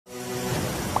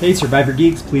Hey Survivor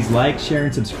Geeks, please like, share,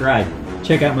 and subscribe.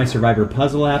 Check out my Survivor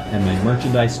Puzzle app and my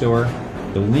merchandise store.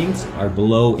 The links are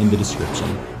below in the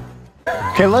description.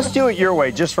 Okay, let's do it your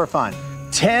way, just for fun.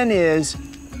 10 is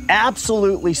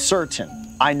absolutely certain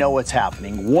I know what's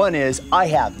happening. 1 is I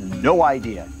have no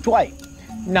idea. Dwight.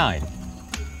 9.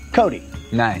 Cody.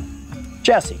 9.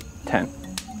 Jesse. 10.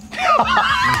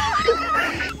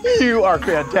 You are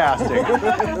fantastic.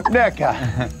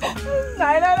 Nneka.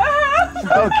 9.5.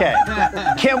 Okay.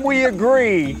 Can we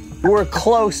agree we're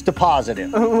close to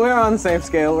positive? We're on the same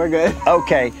scale. We're good.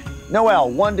 Okay. Noelle,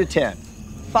 1 to 10.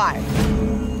 5.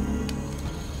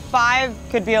 5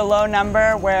 could be a low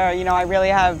number where, you know, I really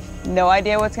have no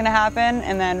idea what's going to happen.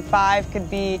 And then 5 could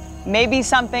be maybe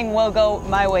something will go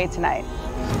my way tonight.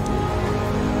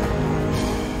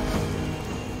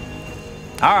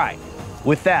 All right.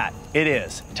 With that, it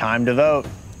is time to vote.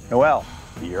 Noelle,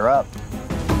 you're up.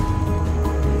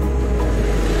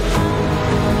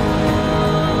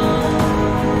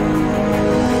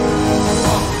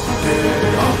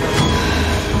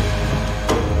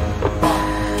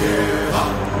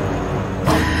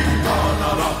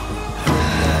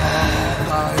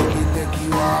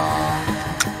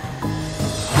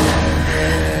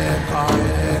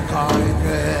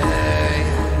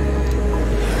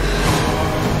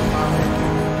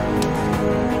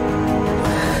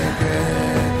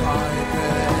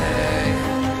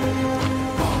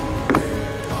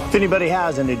 If anybody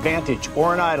has an advantage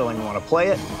or an idol and you want to play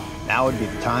it, now would be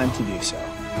the time to do so.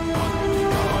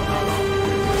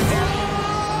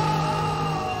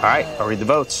 All right, I'll read the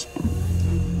votes.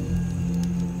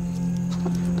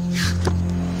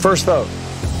 First vote,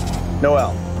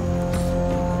 Noelle.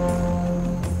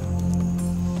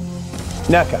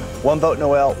 Nneka, 1 vote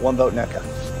Noelle, 1 vote Nneka.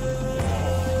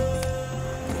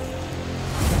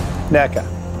 Nneka,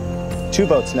 2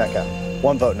 votes Nneka,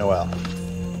 1 vote Noelle.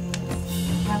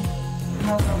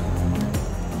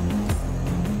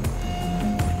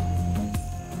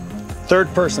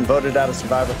 Third person voted out of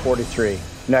Survivor 43.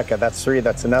 Nneka, that's 3,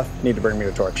 that's enough. Need to bring me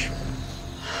a torch.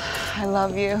 I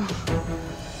love you.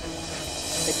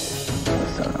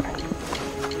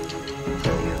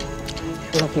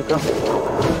 Love you, girl.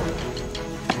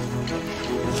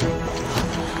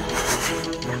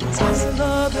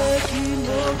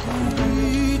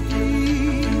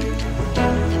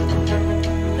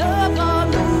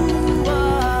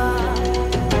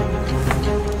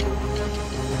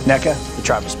 Nneka, the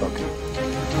tribe has spoken.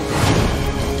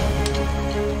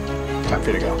 Time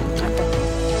for you to go.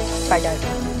 Bye, guys.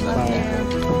 Love you.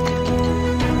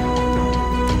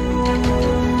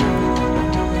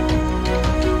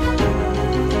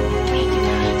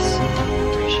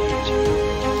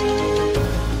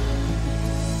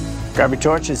 Grab your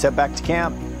torches, head back to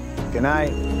camp. Good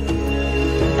night.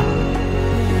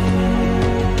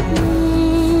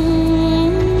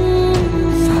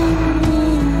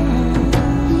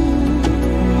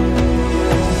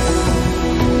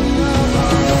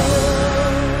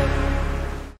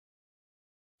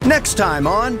 Next time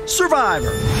on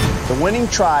Survivor. The winning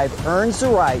tribe earns the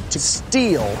right to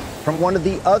steal from one of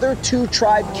the other 2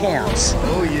 tribe camps.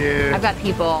 Oh, yeah. I've got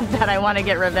people that I want to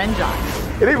get revenge on.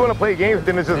 If they want to play games,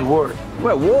 then it's just war.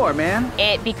 What war, man?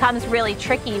 It becomes really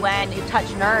tricky when you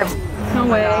touch nerves. No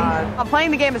way. I'm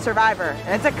playing the game of Survivor,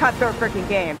 and it's a cutthroat freaking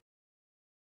game.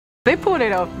 They pulled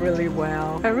it off really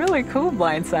well. A really cool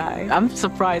blindside. I'm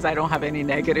surprised I don't have any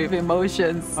negative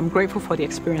emotions. I'm grateful for the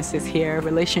experiences here,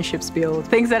 relationships built,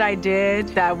 things that I did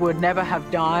that I would never have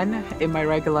done in my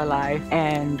regular life.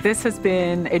 And this has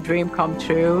been a dream come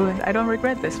true. I don't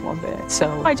regret this one bit.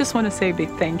 So I just want to say a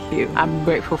big thank you. I'm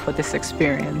grateful for this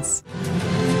experience.